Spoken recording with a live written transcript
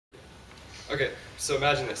Okay, so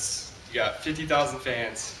imagine this. You got 50,000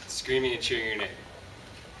 fans screaming and cheering your name.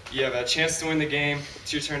 You have a chance to win the game,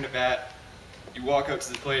 it's your turn to bat, you walk up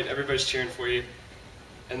to the plate, everybody's cheering for you,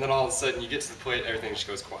 and then all of a sudden you get to the plate, everything just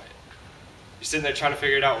goes quiet. You're sitting there trying to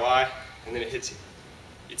figure it out why, and then it hits you.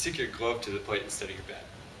 You took your glove to the plate instead of your bat.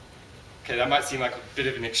 Okay, that might seem like a bit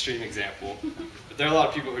of an extreme example, but there are a lot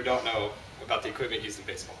of people who don't know about the equipment used in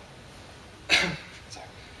baseball. Sorry.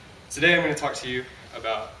 Today I'm going to talk to you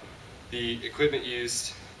about the equipment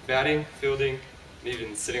used batting, fielding, and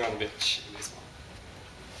even sitting on the bench in baseball.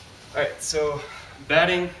 Alright, so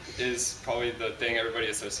batting is probably the thing everybody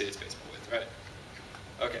associates baseball with, right?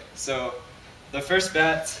 Okay, so the first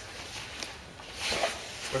bats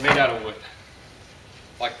were made out of wood,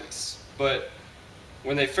 like this. But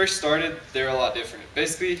when they first started, they were a lot different.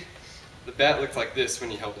 Basically, the bat looked like this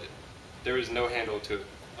when you held it. There was no handle to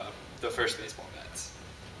the first baseball bats.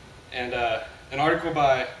 And an article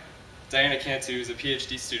by Diana Cantu, who's a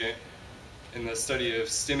PhD student in the study of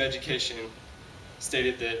STEM education,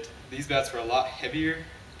 stated that these bats were a lot heavier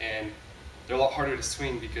and they're a lot harder to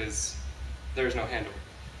swing because there's no handle.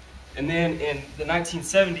 And then in the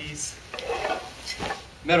 1970s,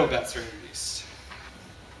 metal bats were introduced.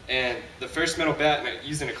 And the first metal bat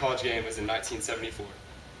used in a college game was in 1974.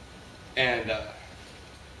 And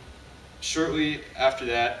shortly after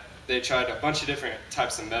that, they tried a bunch of different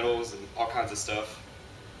types of metals and all kinds of stuff.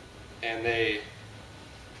 And they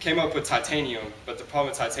came up with titanium, but the problem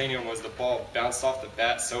with titanium was the ball bounced off the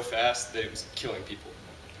bat so fast that it was killing people.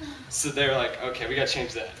 So they were like, okay, we gotta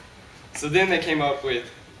change that. So then they came up with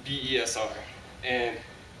BESR. And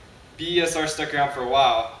BESR stuck around for a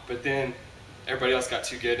while, but then everybody else got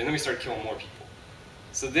too good, and then we started killing more people.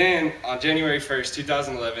 So then, on January 1st,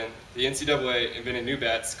 2011, the NCAA invented new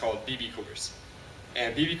bats called BB cores.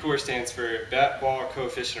 And BB core stands for Bat Ball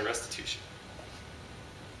Coefficient of Restitution.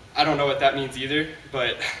 I don't know what that means either,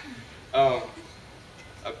 but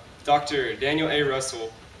Dr. Daniel A.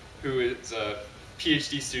 Russell, who is a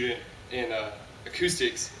PhD student in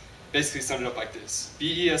acoustics, basically summed it up like this.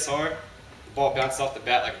 BESR, the ball bounced off the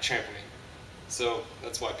bat like a trampoline. So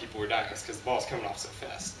that's why people were dying, because the ball's coming off so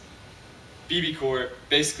fast. BB core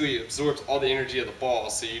basically absorbs all the energy of the ball,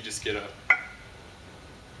 so you just get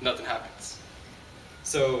nothing happens.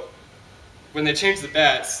 So when they changed the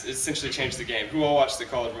bats, it essentially changed the game. Who all watched the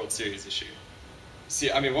College World Series this year?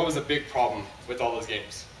 See, I mean, what was a big problem with all those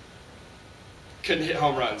games? Couldn't hit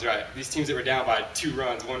home runs, right? These teams that were down by 2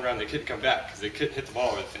 runs, 1 run, they couldn't come back because they couldn't hit the ball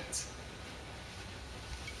over the fence.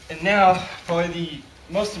 And now, probably the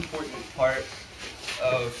most important part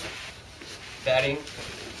of batting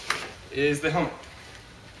is the helmet.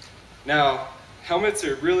 Now, helmets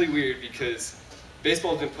are really weird because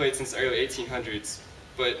baseball has been played since the early 1800s,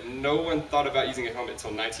 but no one thought about using a helmet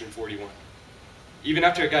until 1941. Even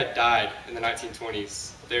after a guy died in the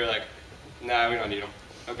 1920s, they were like, nah, we don't need them,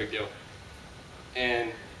 no big deal.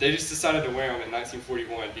 And they just decided to wear them in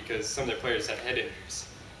 1941 because some of their players had head injuries.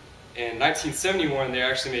 In 1971, they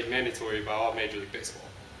actually made mandatory by all Major League Baseball.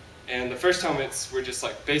 And the first helmets were just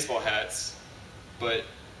like baseball hats, but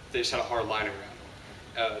they just had a hard line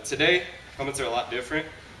around them. Today, helmets are a lot different.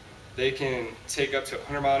 They can take up to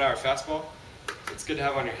 100-mile-an-hour fastball. It's good to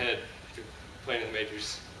have on your head if you're playing in the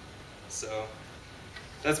majors. So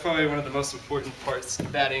that's probably one of the most important parts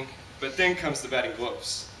of batting. But then comes the batting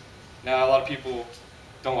gloves. Now, a lot of people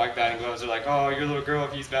don't like batting gloves. They're like, oh, you're a little girl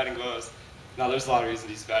if you use batting gloves. No, there's a lot of reasons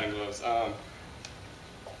to use batting gloves.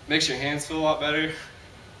 Makes your hands feel a lot better.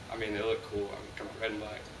 I mean, they look cool. I mean, come on, red and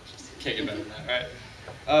black. Just can't get better than that,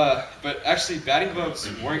 right? But actually, batting gloves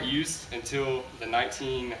weren't used until the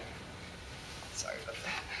Sorry about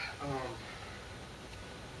that.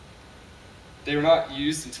 They were not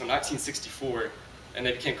used until 1964, and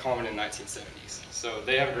they became common in the 1970s. So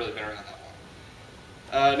they haven't really been around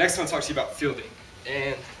that long. Next, I want to talk to you about fielding.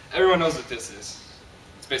 And everyone knows what this is.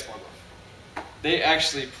 It's a baseball glove. They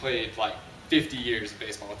actually played like 50 years of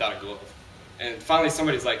baseball without a glove. And finally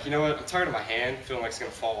somebody's like, you know what, I'm tired of my hand feeling like it's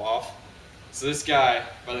going to fall off. So this guy,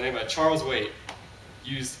 by the name of Charles Waite,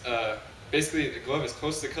 used basically a glove as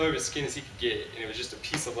close to the color of his skin as he could get, and it was just a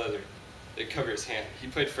piece of leather that covered his hand. He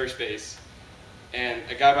played first base, and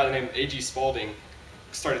a guy by the name of A.G. Spalding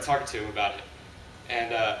started talking to him about it.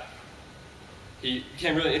 And he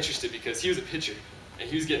became really interested because he was a pitcher, and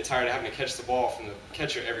he was getting tired of having to catch the ball from the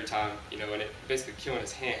catcher every time, you know, and it basically killing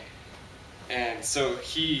his hand. And so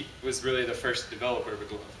he was really the first developer of a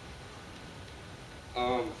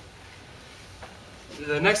glove.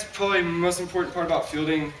 The next, probably most important part about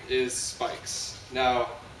fielding is spikes. Now,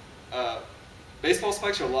 baseball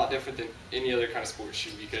spikes are a lot different than any other kind of sports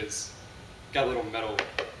shoe because got little metal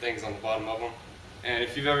things on the bottom of them. And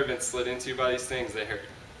if you've ever been slid into by these things, they hurt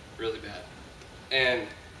really bad. And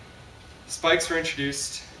spikes were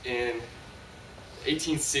introduced in the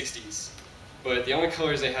 1860s, but the only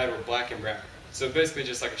colors they had were black and brown. So basically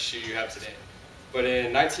just like a shoe you have today. But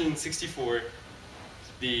in 1964,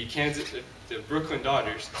 the Brooklyn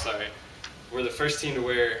Dodgers, were the first team to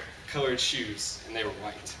wear colored shoes, and they were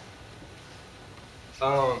white.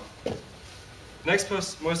 Next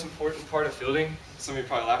most important part of fielding, some of you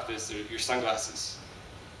probably laughed at this, are your sunglasses.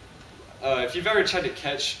 If you've ever tried to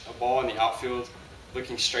catch a ball in the outfield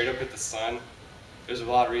looking straight up at the sun, there's a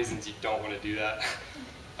lot of reasons you don't want to do that.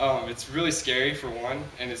 It's really scary for one,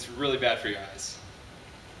 and it's really bad for your eyes.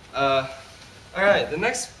 Alright, the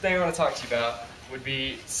next thing I want to talk to you about would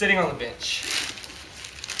be sitting on the bench.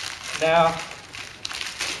 Now,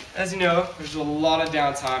 as you know, there's a lot of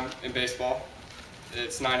downtime in baseball.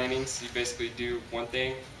 It's 9 innings, you basically do one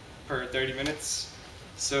thing per 30 minutes.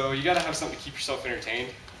 So you gotta have something to keep yourself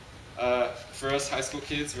entertained. For us high school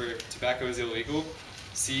kids where tobacco is illegal,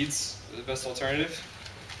 seeds are the best alternative.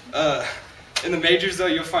 In the majors though,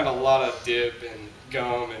 you'll find a lot of dip and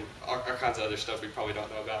gum and all kinds of other stuff we probably don't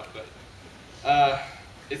know about, but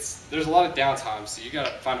there's a lot of downtime, so you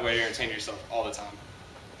gotta find a way to entertain yourself all the time.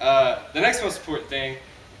 The next most important thing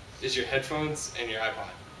is your headphones and your iPod.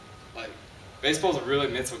 Like, baseball is a really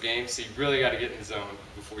mental game, so you really gotta get in the zone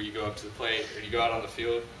before you go up to the plate or you go out on the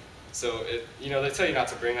field. So, they tell you not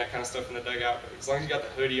to bring that kind of stuff in the dugout, but as long as you got the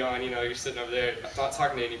hoodie on, you're sitting over there, not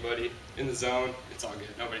talking to anybody, in the zone, it's all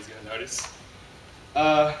good. Nobody's gonna notice.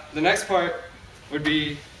 The next part would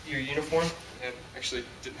be your uniform. And actually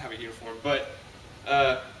didn't have a uniform, but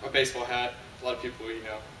a baseball hat. A lot of people,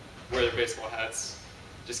 wear their baseball hats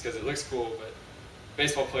just because it looks cool, but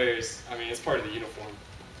baseball players, it's part of the uniform.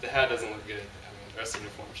 The hat doesn't look good. The rest of the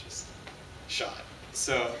uniform is just shot.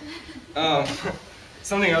 So,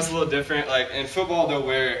 something else a little different, like in football they'll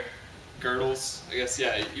wear girdles. I guess,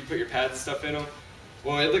 yeah, you put your pads and stuff in them.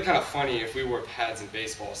 Well, it'd look kind of funny if we wore pads in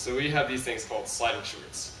baseball. So we have these things called sliding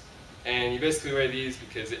shorts. And you basically wear these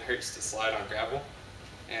because it hurts to slide on gravel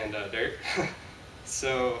and dirt.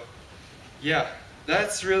 So, yeah,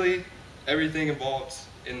 that's really everything involved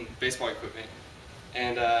in baseball equipment.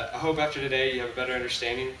 And I hope after today you have a better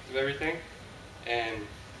understanding of everything. And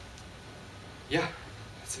yeah,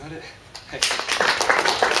 that's about it. Thanks.